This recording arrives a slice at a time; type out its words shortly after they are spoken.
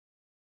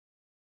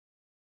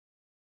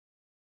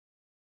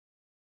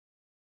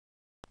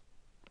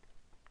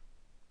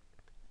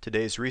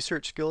Today's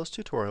Research Skills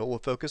tutorial will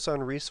focus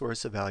on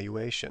resource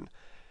evaluation,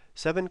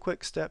 7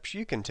 quick steps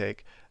you can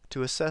take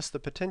to assess the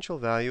potential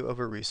value of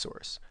a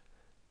resource.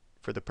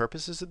 For the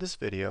purposes of this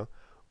video,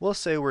 we'll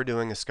say we're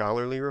doing a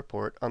scholarly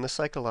report on the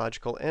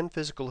psychological and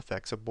physical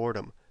effects of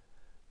boredom.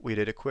 We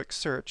did a quick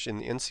search in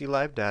the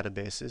NCLIVE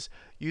databases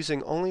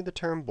using only the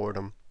term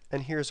boredom,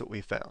 and here's what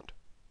we found.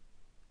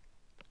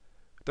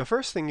 The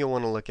first thing you'll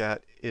want to look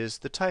at is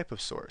the type of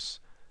source.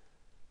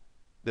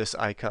 This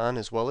icon,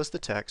 as well as the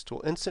text,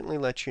 will instantly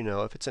let you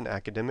know if it's an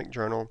academic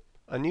journal,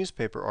 a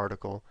newspaper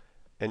article,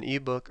 an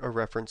ebook, a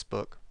reference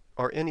book,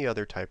 or any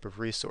other type of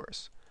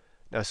resource.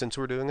 Now, since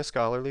we're doing a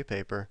scholarly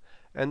paper,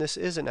 and this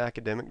is an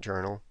academic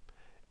journal,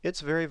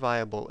 it's very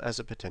viable as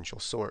a potential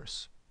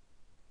source.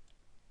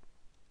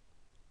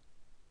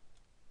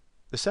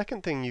 The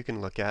second thing you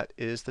can look at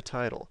is the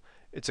title.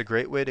 It's a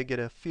great way to get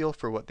a feel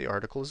for what the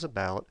article is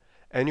about,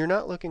 and you're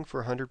not looking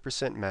for a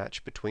 100%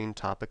 match between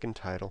topic and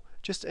title,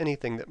 just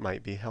anything that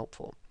might be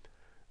helpful.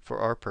 For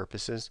our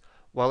purposes,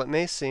 while it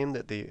may seem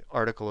that the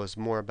article is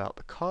more about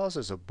the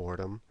causes of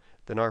boredom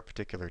than our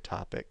particular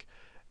topic,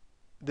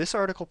 this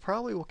article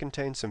probably will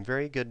contain some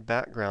very good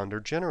background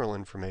or general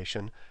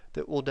information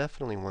that we'll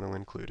definitely want to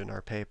include in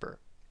our paper.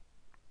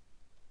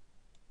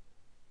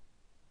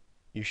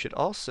 You should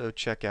also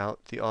check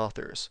out the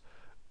authors.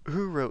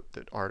 Who wrote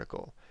the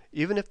article?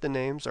 Even if the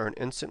names aren't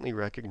instantly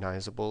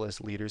recognizable as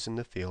leaders in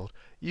the field,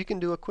 you can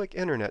do a quick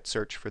internet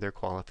search for their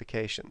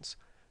qualifications.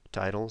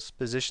 Titles,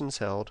 positions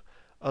held,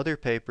 other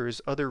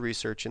papers, other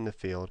research in the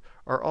field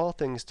are all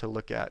things to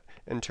look at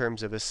in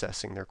terms of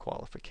assessing their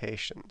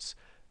qualifications.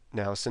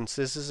 Now, since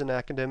this is an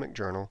academic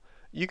journal,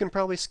 you can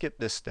probably skip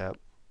this step,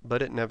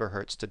 but it never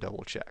hurts to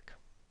double check.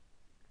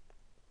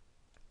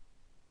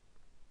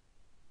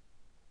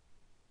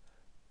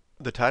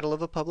 The title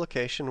of a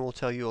publication will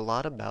tell you a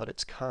lot about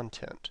its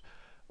content,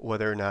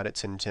 whether or not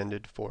it's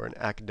intended for an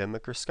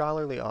academic or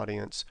scholarly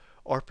audience,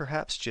 or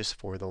perhaps just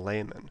for the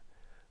layman.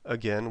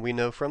 Again, we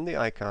know from the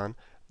icon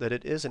that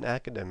it is an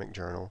academic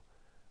journal,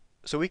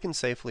 so we can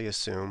safely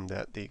assume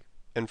that the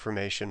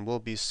information will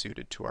be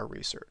suited to our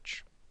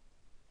research.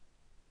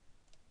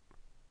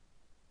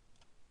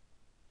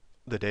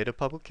 The date of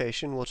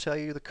publication will tell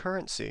you the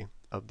currency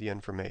of the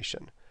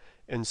information.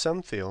 In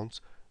some fields,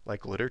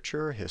 like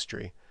literature or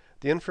history,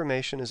 the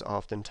information is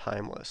often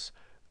timeless.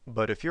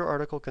 But if your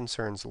article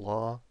concerns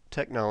law,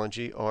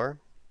 technology, or,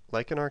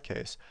 like in our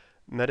case,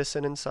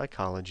 medicine and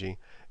psychology,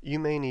 you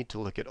may need to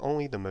look at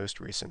only the most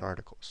recent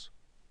articles.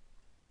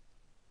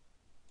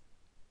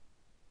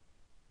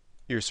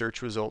 Your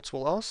search results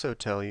will also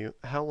tell you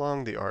how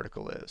long the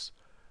article is.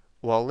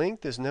 While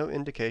length is no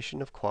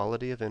indication of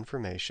quality of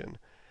information,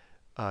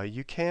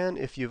 you can,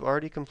 if you've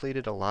already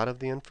completed a lot of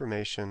the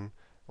information,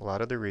 a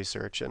lot of the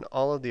research, and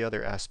all of the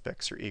other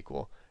aspects are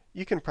equal,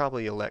 you can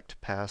probably elect to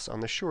pass on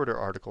the shorter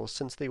articles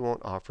since they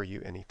won't offer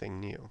you anything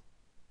new.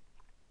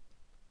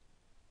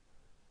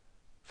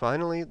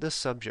 Finally, the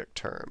subject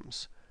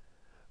terms.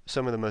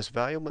 Some of the most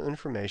valuable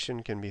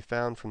information can be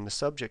found from the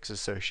subjects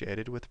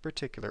associated with a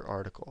particular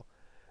article.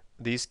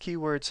 These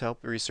keywords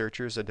help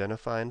researchers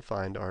identify and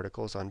find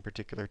articles on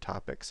particular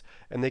topics,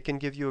 and they can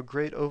give you a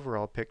great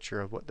overall picture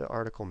of what the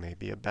article may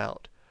be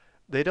about.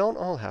 They don't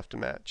all have to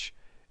match.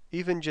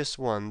 Even just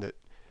one that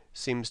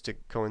seems to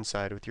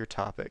coincide with your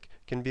topic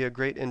can be a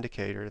great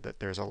indicator that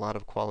there's a lot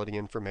of quality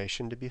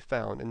information to be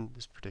found in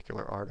this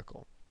particular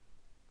article.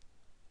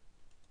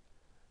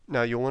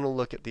 Now, you'll want to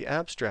look at the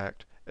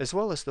abstract as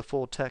well as the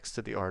full text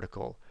of the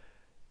article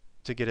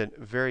to get a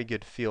very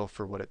good feel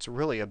for what it's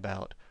really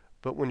about.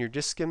 But when you're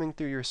just skimming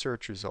through your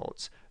search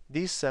results,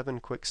 these 7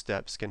 quick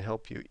steps can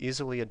help you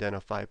easily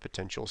identify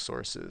potential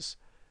sources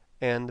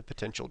and the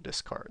potential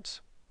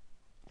discards.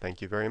 Thank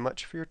you very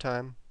much for your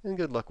time, and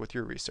good luck with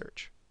your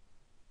research.